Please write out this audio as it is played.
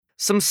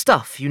Some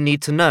stuff you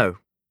need to know.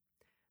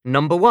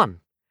 Number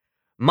 1.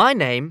 My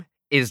name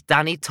is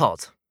Danny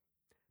Todd.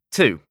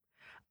 2.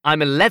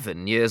 I'm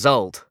 11 years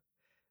old.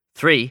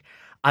 3.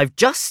 I've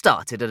just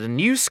started at a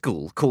new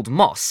school called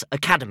Moss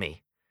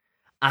Academy.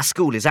 Our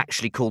school is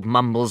actually called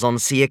Mumbles on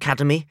Sea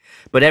Academy,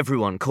 but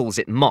everyone calls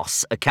it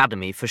Moss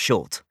Academy for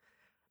short.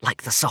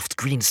 Like the soft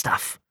green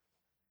stuff.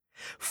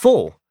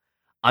 4.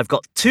 I've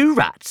got 2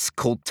 rats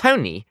called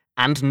Tony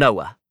and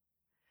Noah.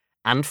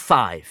 And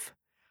 5.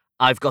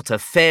 I've got a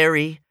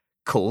fairy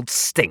called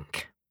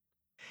Stink.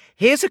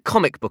 Here's a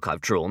comic book I've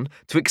drawn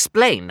to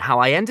explain how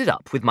I ended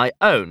up with my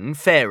own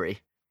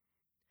fairy.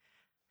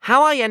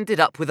 How I Ended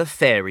Up with a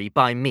Fairy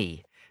by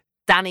me,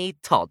 Danny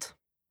Todd.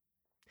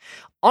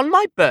 On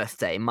my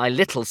birthday, my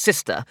little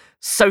sister,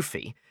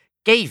 Sophie,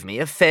 gave me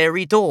a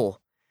fairy door.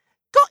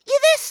 Got you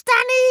this,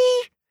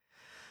 Danny?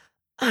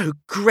 Oh,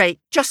 great,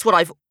 just what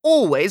I've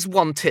always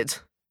wanted.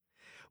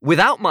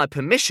 Without my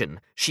permission,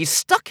 she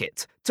stuck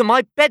it to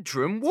my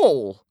bedroom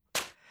wall.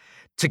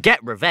 To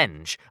get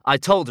revenge, I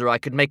told her I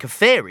could make a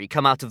fairy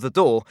come out of the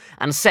door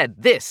and said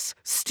this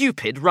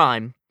stupid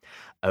rhyme.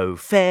 Oh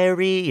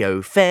fairy,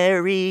 oh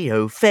fairy,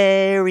 oh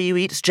fairy who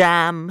eats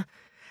jam.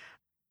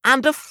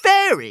 And a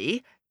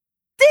fairy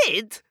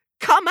did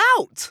come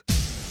out.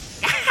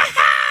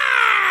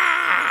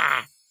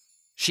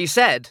 She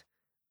said,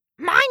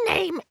 My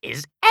name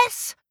is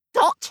S.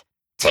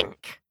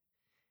 Tink.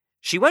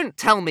 She won't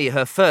tell me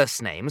her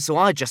first name, so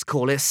I just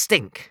call her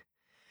Stink.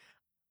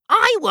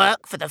 I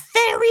work for the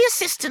Fairy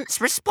Assistance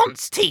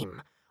Response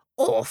Team,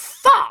 or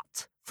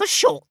FART for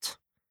short.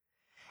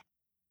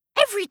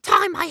 Every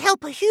time I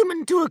help a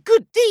human do a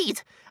good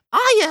deed,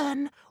 I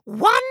earn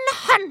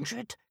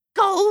 100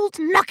 gold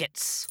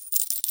nuggets.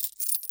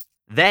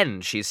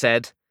 Then she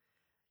said,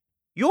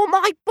 You're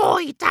my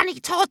boy, Danny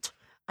Todd,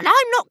 and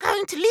I'm not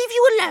going to leave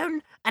you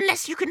alone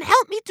unless you can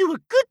help me do a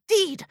good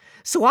deed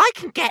so I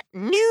can get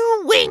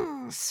new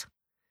wings.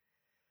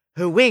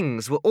 Her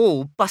wings were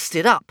all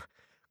busted up.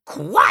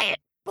 Quiet,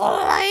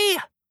 boy!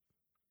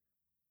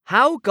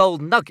 How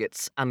gold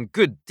nuggets and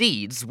good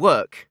deeds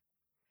work.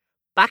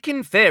 Back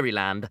in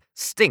Fairyland,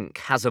 Stink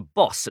has a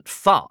boss at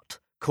Fart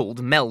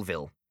called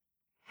Melville.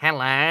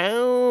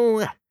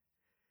 Hello?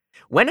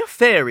 When a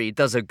fairy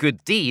does a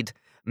good deed,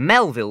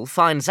 Melville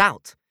finds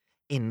out,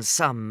 in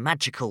some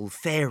magical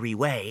fairy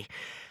way,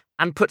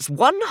 and puts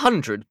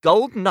 100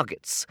 gold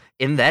nuggets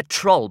in their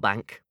troll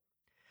bank.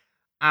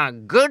 A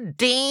good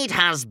deed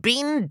has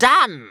been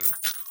done.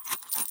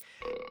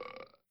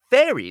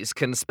 Fairies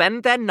can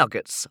spend their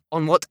nuggets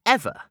on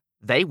whatever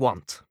they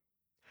want.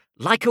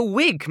 Like a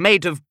wig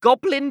made of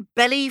goblin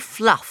belly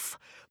fluff,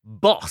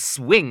 boss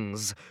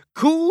wings,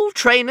 cool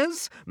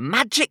trainers,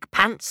 magic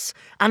pants,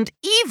 and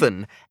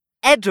even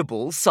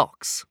edible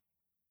socks.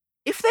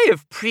 If they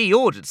have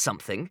pre-ordered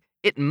something,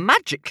 it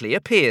magically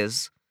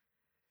appears.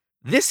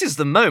 This is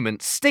the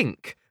moment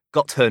Stink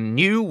got her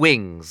new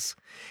wings.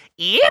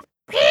 Yippee!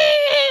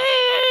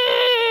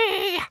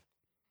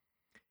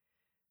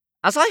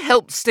 As I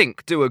helped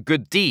Stink do a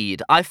good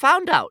deed, I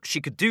found out she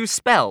could do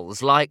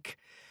spells like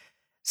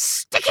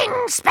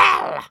Sticking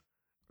spell,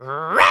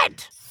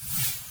 red.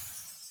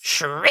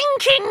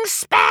 Shrinking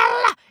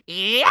spell,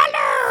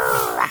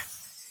 yellow.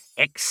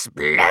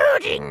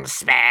 Exploding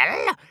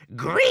spell,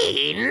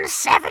 green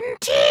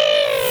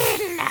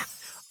 17.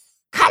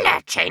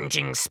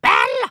 Colour-changing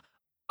spell,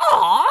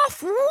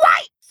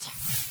 off-white.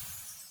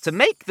 To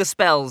make the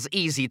spells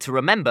easy to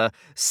remember,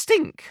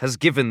 Stink has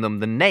given them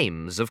the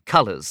names of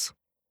colours.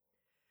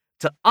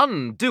 To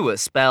undo a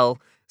spell,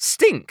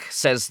 Stink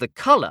says the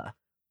colour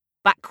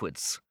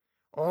backwards.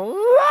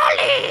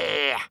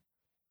 Wally!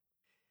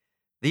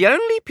 The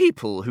only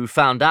people who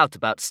found out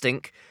about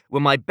Stink were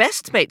my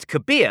best mate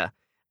Kabir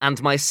and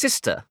my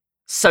sister,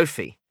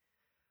 Sophie.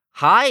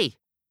 Hi!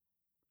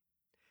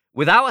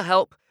 With our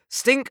help,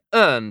 Stink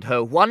earned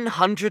her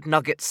 100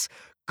 nuggets,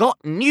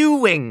 got new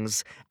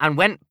wings, and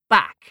went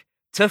back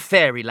to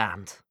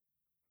Fairyland.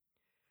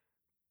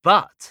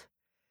 But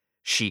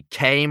she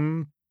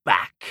came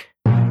back.